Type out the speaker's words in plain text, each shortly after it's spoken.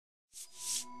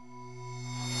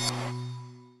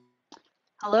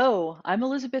Hello, I'm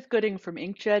Elizabeth Gooding from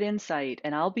Inkjet Insight,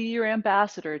 and I'll be your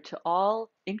ambassador to all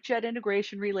Inkjet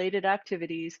integration related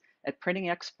activities at Printing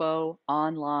Expo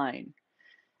online.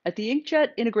 At the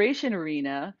Inkjet Integration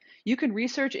Arena, you can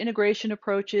research integration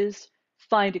approaches,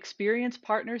 find experienced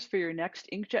partners for your next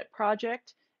Inkjet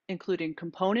project, including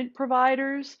component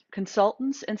providers,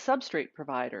 consultants, and substrate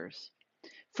providers.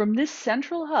 From this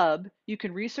central hub, you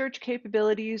can research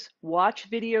capabilities, watch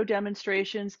video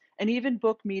demonstrations, and even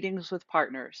book meetings with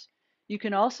partners. You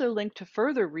can also link to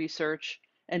further research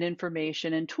and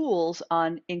information and tools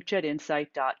on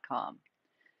inkjetinsight.com.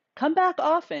 Come back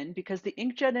often because the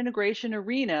Inkjet integration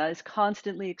arena is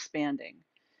constantly expanding.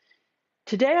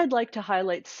 Today, I'd like to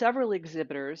highlight several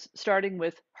exhibitors, starting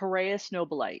with Heraeus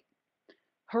Nobolite.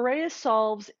 Heraeus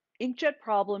solves inkjet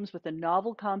problems with a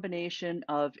novel combination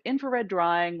of infrared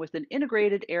drying with an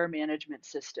integrated air management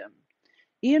system.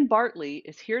 Ian Bartley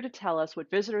is here to tell us what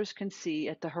visitors can see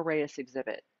at the Heraeus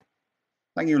exhibit.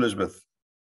 Thank you, Elizabeth.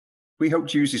 We hope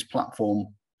to use this platform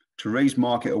to raise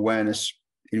market awareness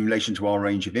in relation to our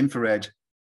range of infrared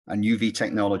and UV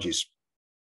technologies.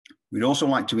 We'd also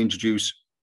like to introduce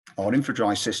our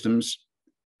infradry systems.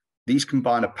 These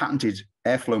combine a patented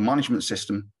airflow management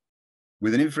system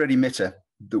with an infrared emitter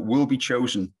that will be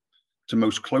chosen to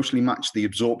most closely match the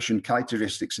absorption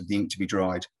characteristics of the ink to be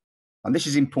dried. And this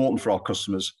is important for our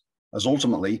customers, as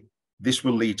ultimately this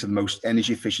will lead to the most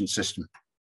energy efficient system.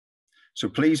 So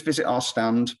please visit our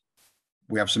stand.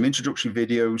 We have some introductory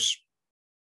videos,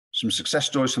 some success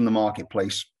stories from the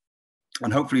marketplace,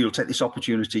 and hopefully you'll take this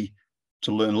opportunity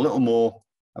to learn a little more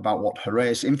about what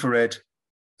Heraeus infrared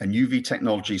and UV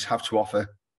technologies have to offer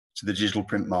to the digital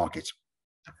print market.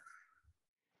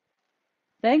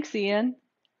 Thanks, Ian.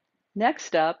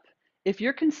 Next up, if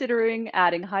you're considering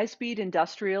adding high-speed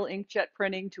industrial inkjet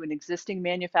printing to an existing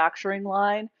manufacturing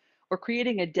line or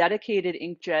creating a dedicated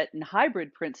inkjet and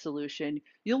hybrid print solution,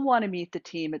 you'll want to meet the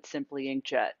team at Simply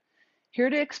Inkjet. Here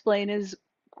to explain is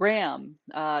Graham.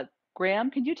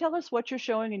 Graham, can you tell us what you're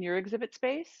showing in your exhibit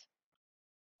space?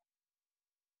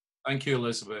 Thank you,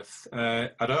 Elizabeth.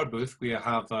 At our booth, we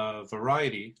have a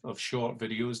variety of short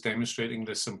videos demonstrating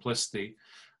the simplicity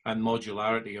and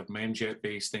modularity of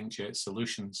memjet-based inkjet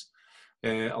solutions.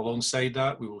 Alongside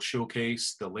that, we will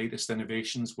showcase the latest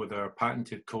innovations with our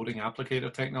patented coating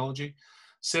applicator technology.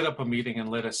 Set up a meeting and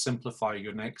let us simplify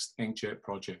your next inkjet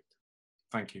project.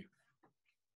 Thank you.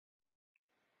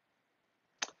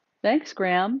 Thanks,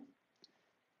 Graham.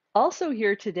 Also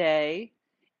here today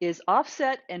is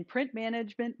Offset and Print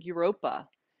Management Europa.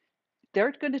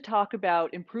 They're going to talk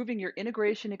about improving your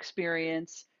integration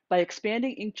experience by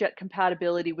expanding inkjet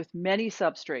compatibility with many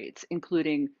substrates,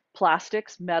 including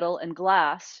plastics, metal, and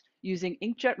glass, using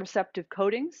inkjet receptive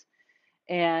coatings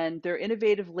and their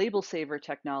innovative label saver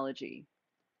technology.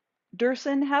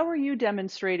 Dursun, how are you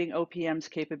demonstrating OPM's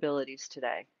capabilities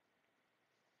today?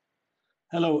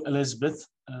 Hello, Elizabeth.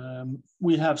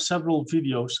 We have several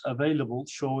videos available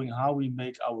showing how we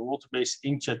make our water-based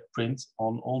inkjet print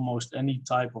on almost any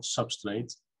type of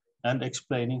substrate and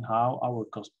explaining how our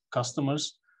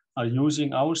customers are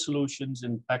using our solutions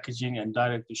in packaging and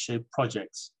direct-to-shape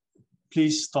projects.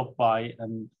 Please stop by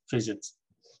and visit.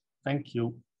 Thank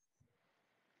you.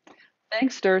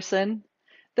 Thanks, Dursun.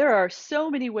 There are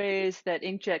so many ways that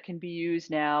inkjet can be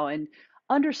used now, and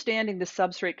understanding the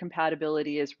substrate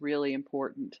compatibility is really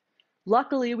important.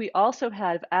 Luckily, we also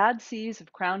have Ad C's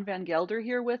of Crown Van Gelder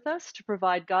here with us to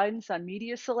provide guidance on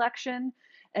media selection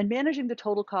and managing the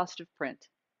total cost of print.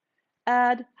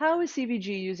 Ad, how is CVG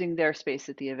using their space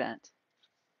at the event?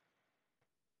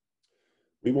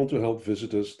 We want to help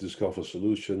visitors discover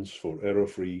solutions for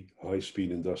error-free,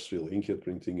 high-speed industrial inkjet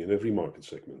printing in every market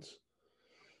segment.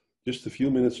 Just a few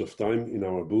minutes of time in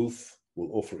our booth will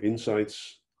offer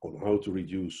insights on how to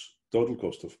reduce total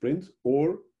cost of print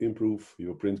or improve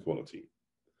your print quality.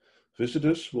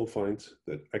 Visitors will find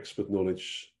that expert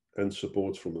knowledge and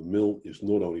support from a mill is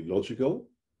not only logical,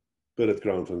 but at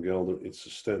Crown Van Gelder it's a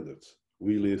standard.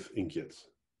 We live inkjet.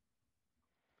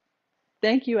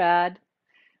 Thank you, Ad.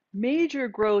 Major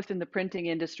growth in the printing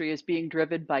industry is being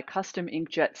driven by custom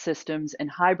inkjet systems and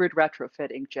hybrid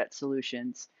retrofit inkjet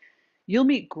solutions. You'll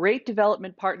meet great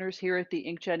development partners here at the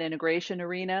Inkjet Integration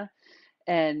Arena,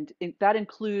 and that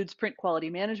includes print quality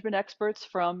management experts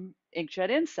from Inkjet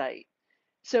Insight.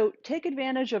 So take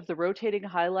advantage of the rotating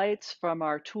highlights from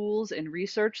our tools and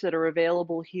research that are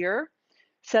available here.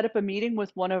 Set up a meeting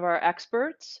with one of our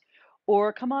experts,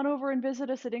 or come on over and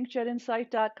visit us at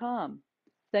inkjetinsight.com.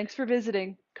 Thanks for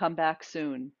visiting. Come back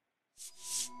soon.